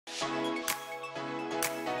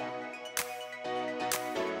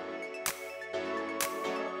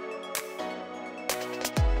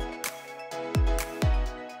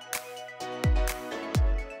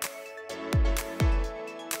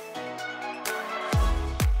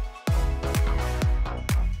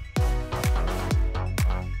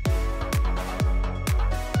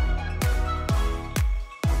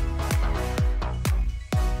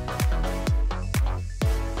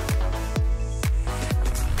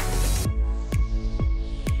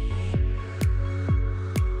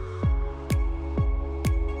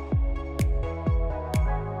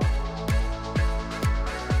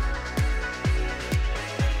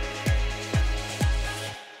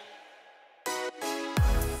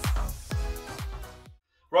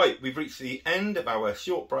Right, we've reached the end of our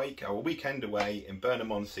short break, our weekend away in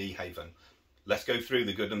Burnham-On-Sea Haven. Let's go through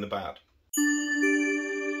the good and the bad.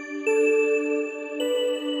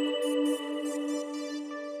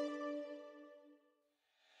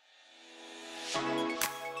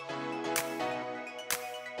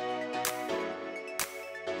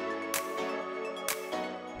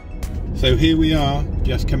 So here we are,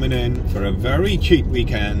 just coming in for a very cheap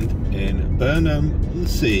weekend in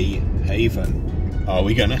Burnham-On-Sea Haven. Are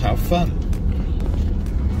we going to have fun?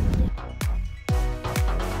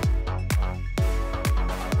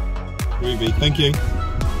 Ruby, thank you.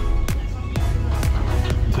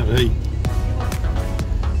 Hey.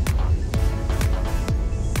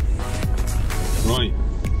 Right.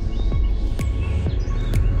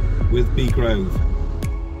 With B Grove.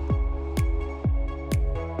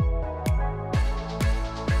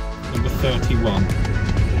 Number 31.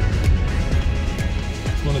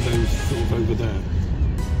 It's one of those sort of over there.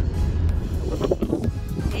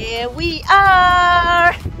 Here we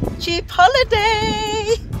are! Cheap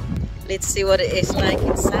holiday! Let's see what it is like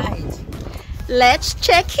inside. Let's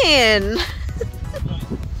check in!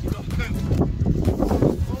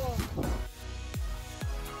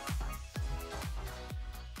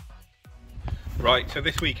 Right, so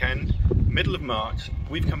this weekend, middle of March,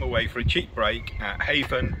 we've come away for a cheap break at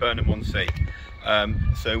Haven, Burnham-on-Sea.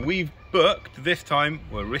 So we've booked, this time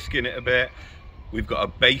we're risking it a bit. We've got a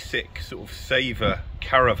basic sort of saver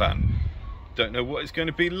caravan. Don't know what it's going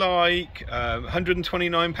to be like.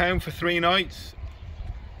 £129 for 3 nights.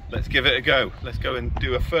 Let's give it a go. Let's go and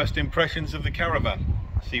do a first impressions of the caravan.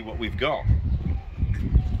 See what we've got.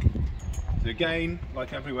 So again,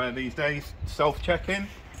 like everywhere these days, self-check-in.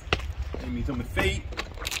 Amy's on my feet.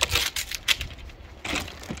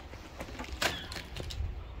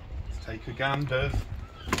 Let's take a gander.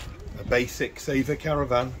 A basic saver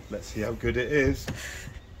caravan. Let's see how good it is.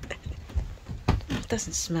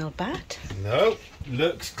 Doesn't smell bad. No,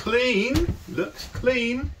 looks clean. Looks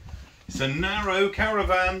clean. It's a narrow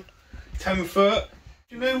caravan, 10 foot.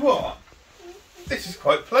 You know what? This is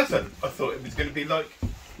quite pleasant. I thought it was going to be like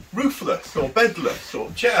roofless or bedless or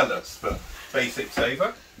chairless, but basic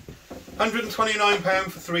saver. £129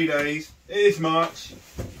 for 3 days. It is March.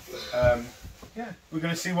 Yeah, we're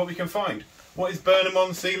going to see what we can find. What is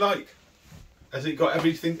Burnham-on-Sea like? Has it got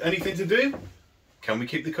anything to do? Can we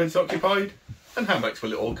keep the kids occupied? And how much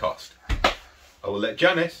will it all cost? I will let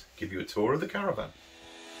Janice give you a tour of the caravan.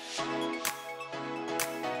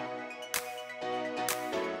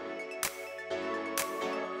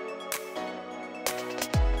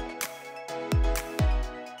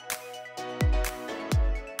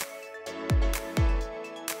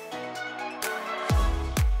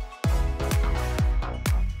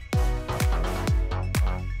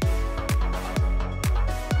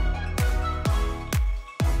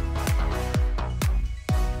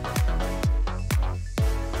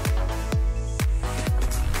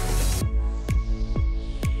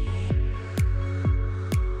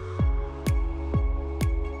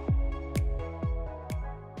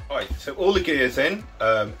 Right, so all the gear's in.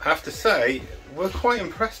 Have to say, we're quite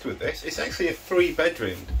impressed with this. It's actually a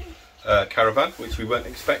 3-bedroomed caravan, which we weren't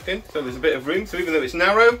expecting. So there's a bit of room. So even though it's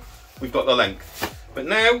narrow, we've got the length. But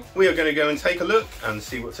now we are going to go and take a look and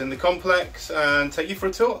see what's in the complex and take you for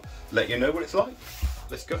a tour. Let you know what it's like.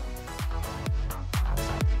 Let's go.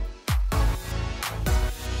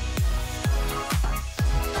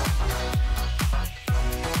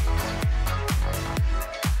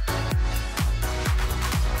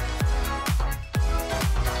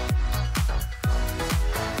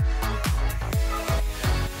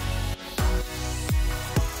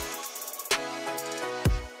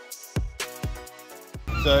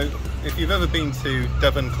 So, if you've ever been to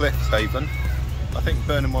Devon Cliffs Haven, I think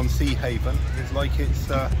Burnham-on-Sea Haven is like its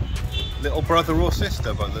little brother or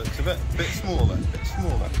sister by the looks of it. A bit smaller, a bit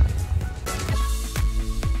smaller.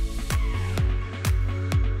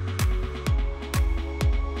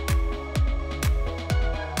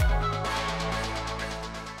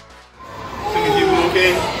 So as you walk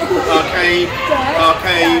in, arcade,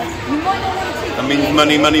 that means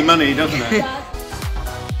money, money, money, doesn't it?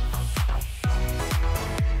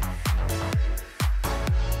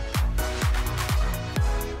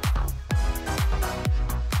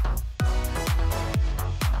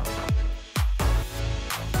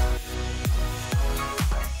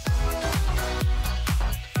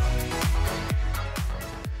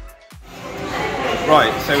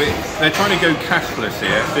 Right, so they're trying to go cashless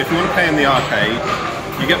here. So if you want to pay in the arcade,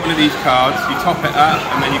 you get one of these cards, you top it up,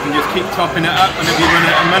 and then you can just keep topping it up whenever you run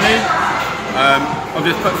out of money. I'll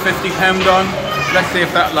just put £50 on. Let's see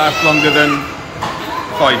if that lasts longer than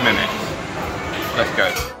 5 minutes. Let's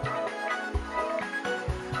go.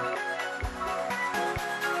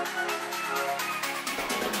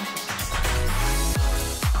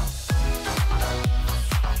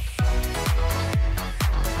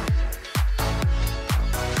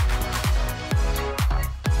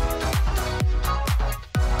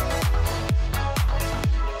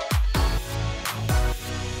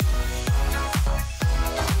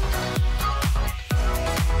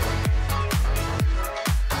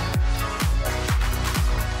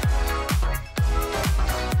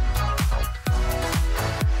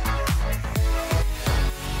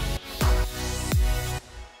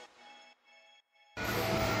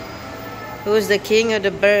 Who's the king of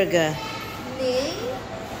the burger? Me?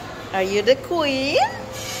 Are you the queen?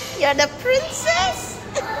 You're the princess?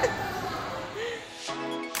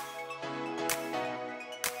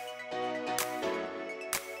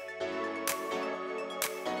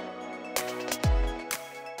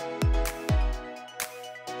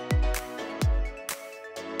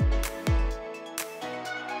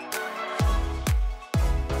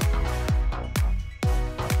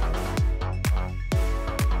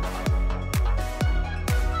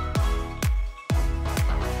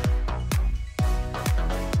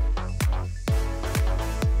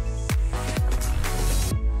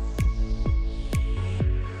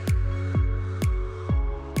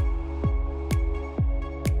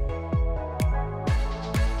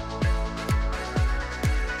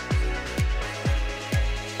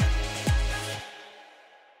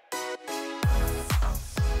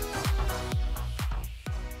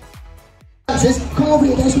 Come over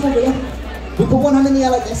here, guys, come over here. We put one hand in the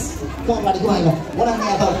air like this. Come on, Brady, come on, one hand in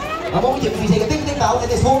the air, go. And what we do is we take a big, big bow,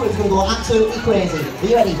 and this whole room's going to go absolutely crazy. Are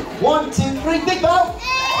you ready? 1, 2, 3, big bow!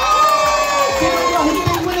 Who's the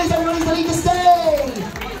big winners? Everybody's ready to stay!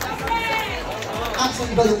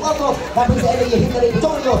 Absolutely brilliant. Well done. That brings it every year.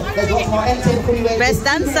 There's lots more entertainment coming away. Best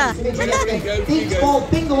dancer. Big, small,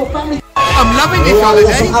 bingo, family. I'm loving this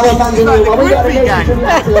holiday. It's like the groovy gang.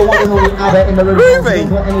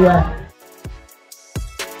 Groovy.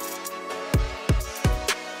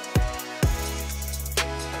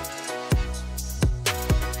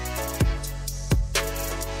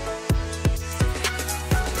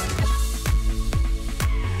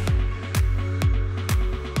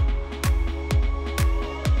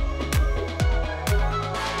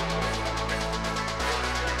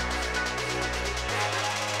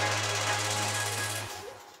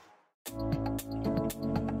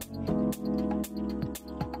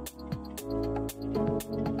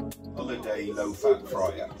 Holiday low-fat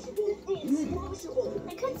fryer.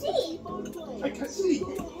 I can see. I can see.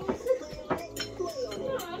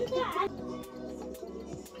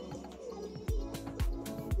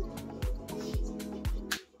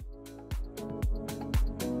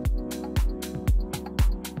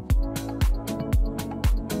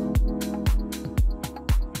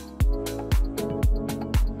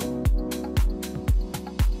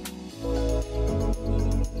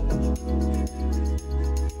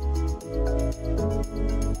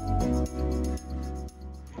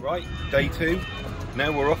 Right, day 2.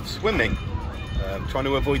 Now we're off swimming. Trying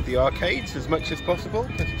to avoid the arcades as much as possible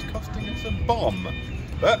because it's costing us a bomb.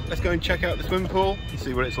 But let's go and check out the swimming pool and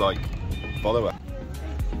see what it's like. Follow up.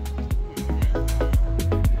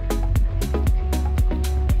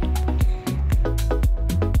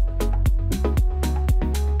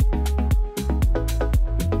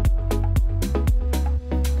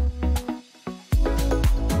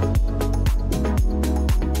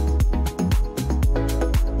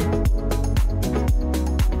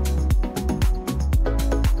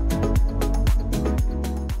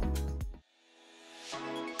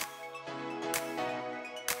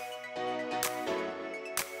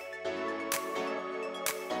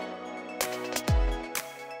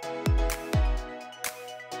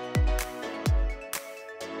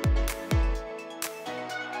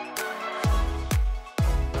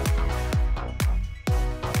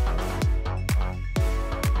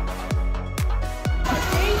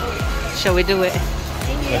 Shall we do it?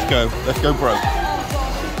 Let's go broke.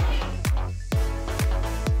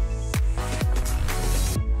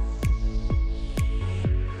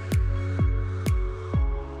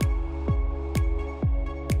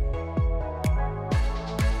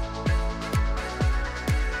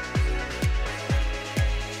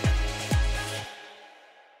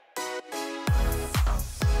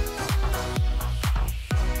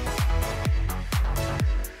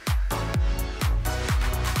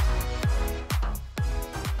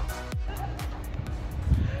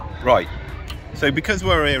 Right, so because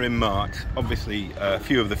we're here in March, obviously a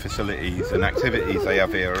few of the facilities and activities they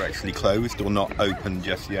have here are actually closed or not open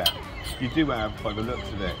just yet. You do have, by the looks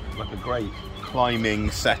of it, like a great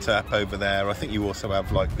climbing setup over there. I think you also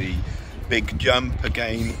have like the big jump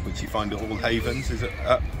again, which you find at all havens, is it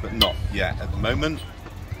up? But not yet at the moment.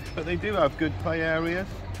 But they do have good play areas.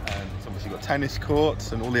 And it's obviously got tennis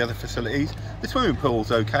courts and all the other facilities. The swimming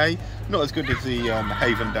pool's okay, not as good as the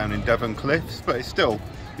haven down in Devon Cliffs, but it's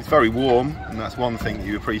very warm, and that's one thing that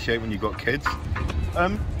you appreciate when you've got kids.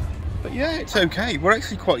 But yeah, it's okay. We're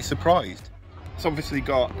actually quite surprised. It's obviously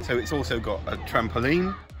it's also got a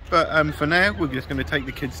trampoline, but for now we're just going to take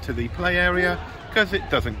the kids to the play area because it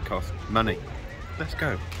doesn't cost money. Let's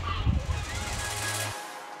go.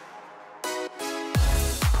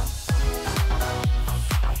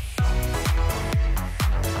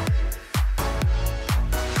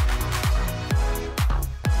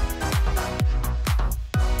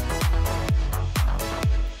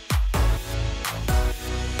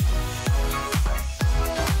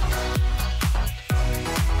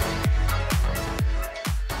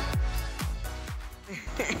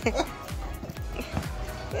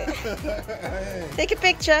 Take a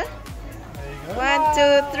picture.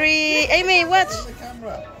 1, 2, 3. Amy, watch.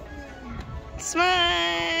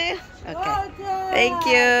 Smile. Okay. Thank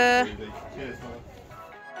you. Cheers, Mum.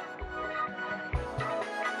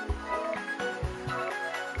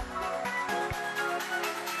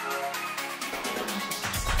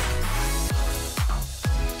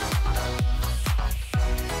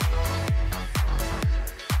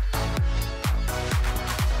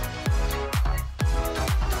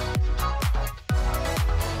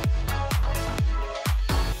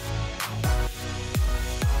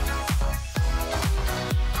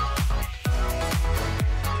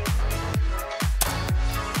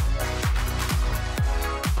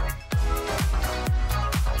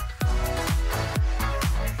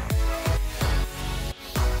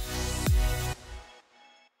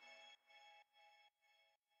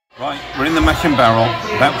 Right, we're in the mash and barrel,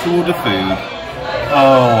 about to order food.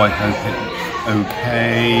 Oh, I hope it's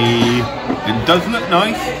okay. It does look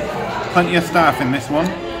nice. Plenty of staff in this one,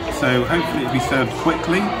 so hopefully it'll be served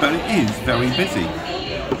quickly, but it is very busy.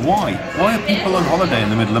 Why? Why are people on holiday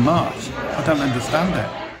in the middle of March? I don't understand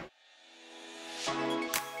it.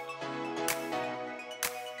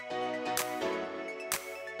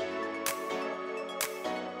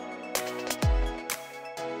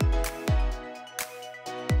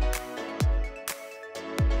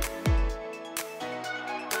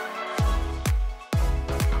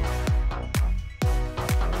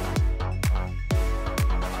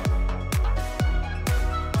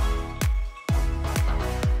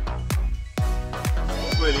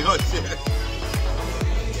 Really nice, yeah.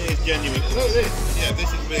 It is genuine. Look at this. Yeah,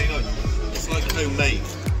 this is really nice. It's like homemade.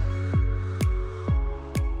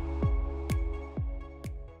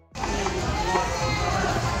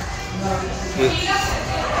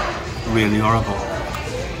 It's really horrible.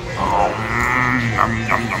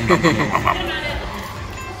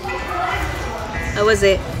 How was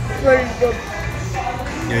it?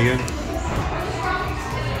 Yeah, good.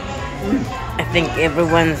 I think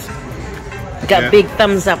everyone's got big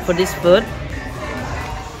thumbs up for this food.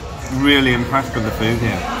 Really impressed with the food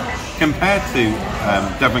here. Compared to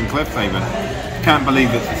Devon Cliffs Haven, can't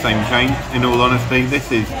believe it's the same chain, in all honesty.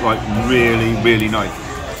 This is like really, really nice.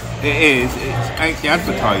 It's actually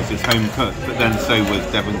advertised as home cooked, but then so was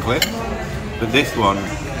Devon Cliffs. But this one,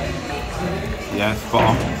 yeah,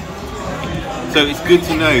 spot on. So it's good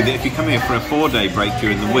to know that if you come here for a 4-day break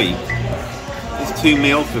during the week, it's 2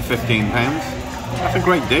 meals for £15. That's a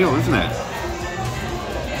great deal, isn't it?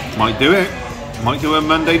 Might do it. Might do a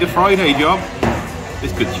Monday to Friday job.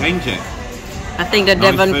 This could change it. I think the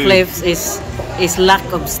Nice Devon food. Cliffs is lack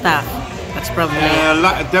of staff. That's probably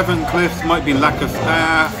it. Devon Cliffs might be lack of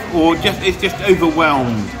staff, or it's just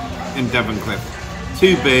overwhelmed in Devon Cliffs.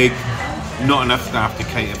 Too big, not enough staff to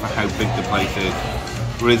cater for how big the place is.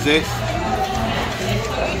 Whereas this,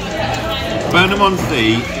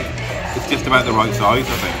 Burnham-On-Sea, it's just about the right size,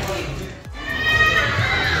 I think.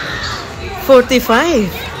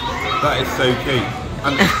 45. That is so cheap.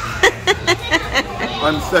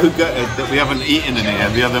 I'm so gutted that we haven't eaten in here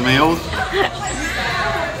the other meals.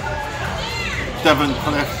 Devon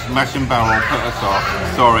Cliffs Mash and Barrel put us off.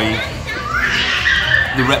 Sorry.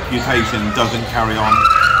 The reputation doesn't carry on.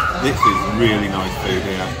 This is really nice food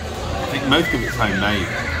here. I think most of it's homemade.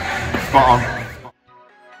 Spot on.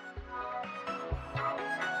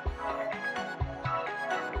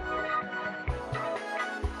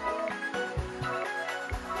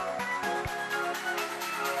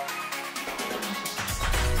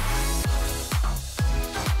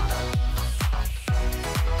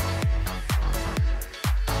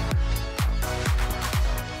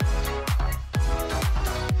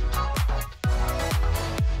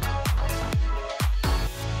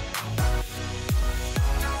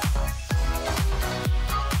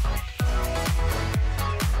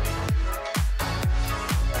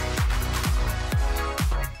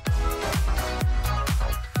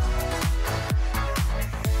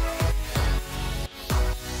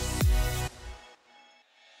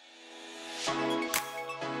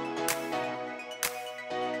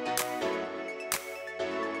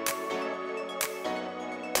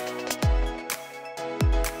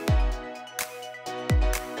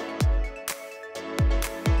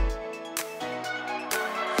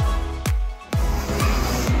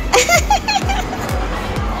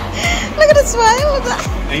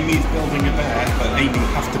 Amy's building a bear, but Amy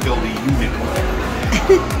has to build a unicorn.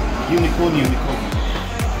 Unicorn, unicorn.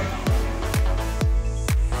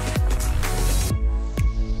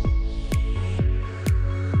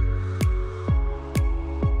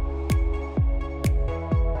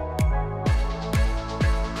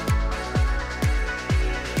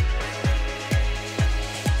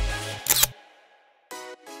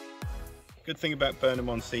 Good thing about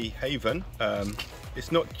Burnham-On-Sea Haven,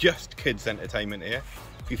 it's not just kids entertainment here.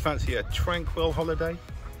 If you fancy a tranquil holiday,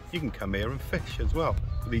 you can come here and fish as well,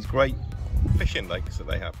 with these great fishing lakes that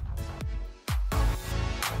they have.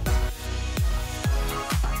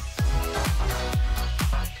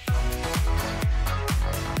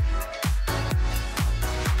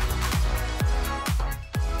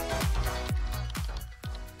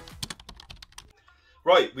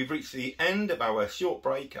 Right, we've reached the end of our short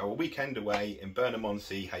break, our weekend away in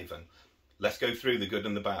Burnham-On-Sea Haven. Let's go through the good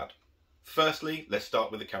and the bad. Firstly, let's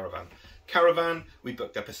start with the caravan. Caravan, we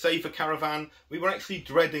booked up a saver caravan. We were actually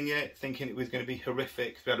dreading it, thinking it was going to be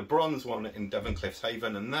horrific. We had a bronze one in Devon Cliffs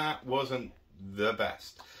Haven, and that wasn't the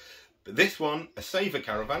best. But this one, a saver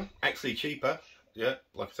caravan, actually cheaper. Yeah,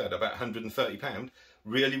 like I said, about £130.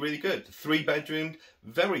 Really, really good. 3-bedroomed,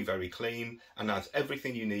 very, very clean, and has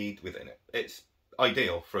everything you need within it. It's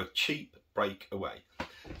ideal for a cheap break away.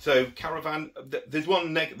 So caravan, there's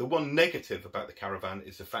the one negative about the caravan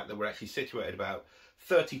is the fact that we're actually situated about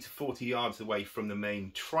 30 to 40 yards away from the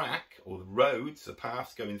main track, or the roads, the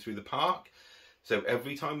paths going through the park. So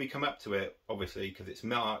every time we come up to it, obviously because it's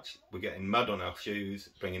March, we're getting mud on our shoes,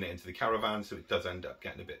 bringing it into the caravan, so it does end up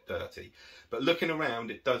getting a bit dirty. But looking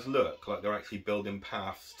around, it does look like they're actually building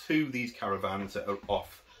paths to these caravans that are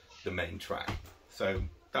off the main track. So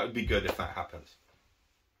that would be good if that happens.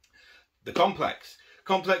 The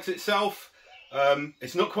complex itself,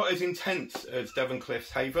 it's not quite as intense as Devon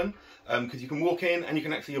Cliffs Haven, because you can walk in and you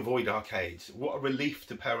can actually avoid arcades. What a relief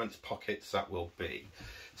to parents' pockets that will be.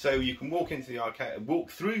 So you can walk into the arcade,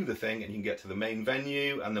 walk through the thing, and you can get to the main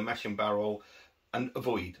venue and the Mash and Barrel and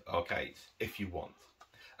avoid arcades if you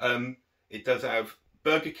want. It does have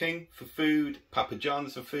Burger King for food, Papa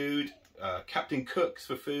John's for food, Captain Cook's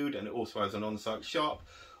for food, and it also has an on-site shop.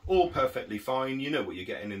 All perfectly fine. You know what you're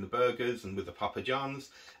getting in the burgers and with the Papa John's.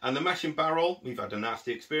 And the Mash and Barrel, we've had a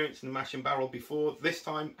nasty experience in the Mash and Barrel before. This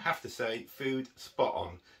time, have to say, food spot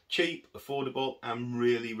on. Cheap, affordable, and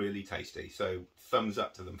really, really tasty. So thumbs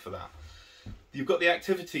up to them for that. You've got the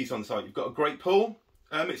activities on site. You've got a great pool.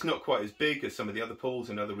 It's not quite as big as some of the other pools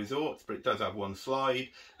in other resorts, but it does have one slide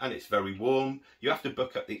and it's very warm. You have to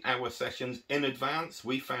book up the hour sessions in advance.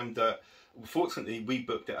 We found that fortunately, we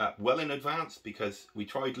booked it up well in advance because we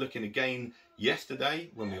tried looking again yesterday,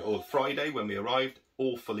 or Friday when we arrived,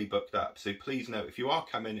 all fully booked up. So please note, if you are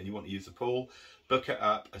coming and you want to use the pool, book it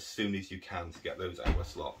up as soon as you can to get those hour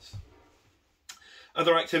slots.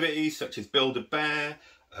 Other activities such as build a bear,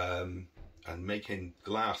 and making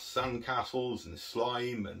glass sandcastles and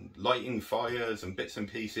slime and lighting fires and bits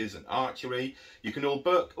and pieces and archery, you can all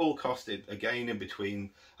book, all costed again in between,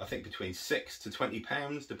 I think between £6 to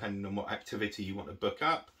 £20 depending on what activity you want to book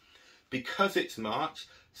up. Because it's March,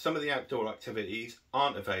 some of the outdoor activities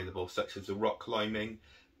aren't available, such as the rock climbing,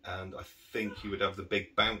 and I think you would have the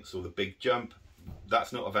big bounce or the big jump.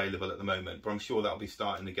 That's not available at the moment, but I'm sure that'll be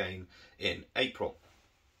starting again in April.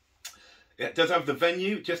 It does have the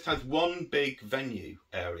venue. It just has one big venue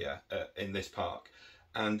area in this park,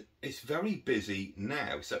 and it's very busy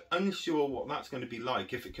now, so unsure what that's going to be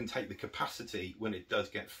like, if it can take the capacity when it does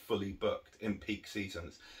get fully booked in peak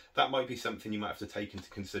seasons. That might be something you might have to take into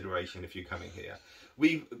consideration if you're coming here.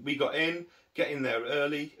 We get in there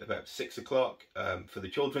early, about 6 o'clock, for the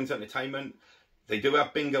children's entertainment. They do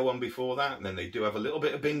have bingo on before that, and then they do have a little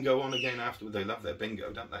bit of bingo on again afterwards. They love their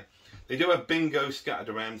bingo, don't they? They do have bingo scattered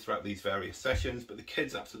around throughout these various sessions, but the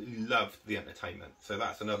kids absolutely love the entertainment. So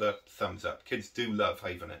that's another thumbs up. Kids do love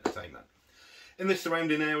Haven entertainment. In the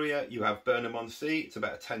surrounding area, you have Burnham-on-Sea. It's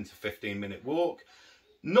about a 10 to 15 minute walk.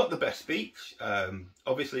 Not the best beach.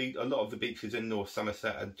 Obviously, a lot of the beaches in North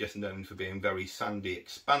Somerset are just known for being very sandy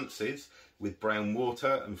expanses with brown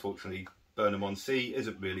water. Unfortunately, Burnham-on-Sea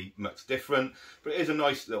isn't really much different, but it is a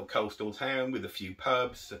nice little coastal town with a few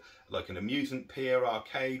pubs, like an amusement pier,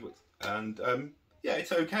 arcade, and yeah,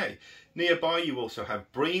 it's okay. Nearby you also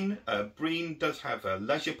have Breen. Breen does have a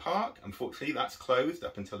leisure park. Unfortunately, that's closed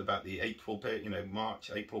up until about the April period, end of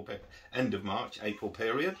March, April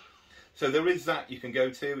period. So there is that you can go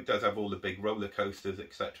to. It does have all the big roller coasters,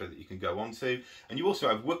 etc. that you can go onto. And you also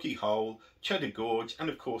have Wookey Hole, Cheddar Gorge, and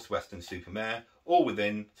of course Weston-super-Mare, all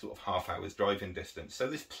within sort of half hour's driving distance. So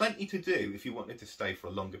there's plenty to do if you wanted to stay for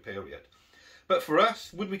a longer period. But for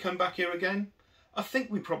us, would we come back here again? I think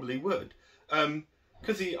we probably would.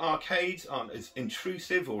 Because the arcades aren't as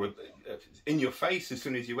intrusive or in your face as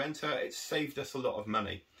soon as you enter, it's saved us a lot of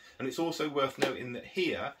money. And it's also worth noting that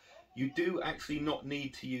here, you do actually not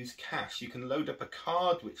need to use cash. You can load up a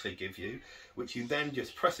card which they give you, which you then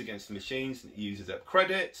just press against the machines and it uses up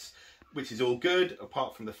credits, which is all good,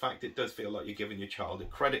 apart from the fact it does feel like you're giving your child a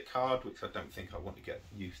credit card, which I don't think I want to get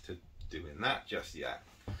used to doing that just yet.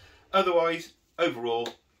 Otherwise, overall,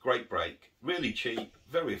 great break. Really cheap,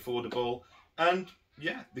 very affordable, and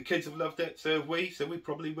yeah, the kids have loved it, so have we, so we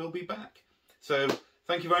probably will be back. So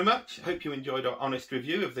thank you very much. Hope you enjoyed our honest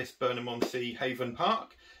review of this Burnham-On-Sea Haven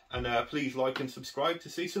Park, and please like and subscribe to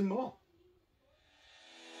see some more.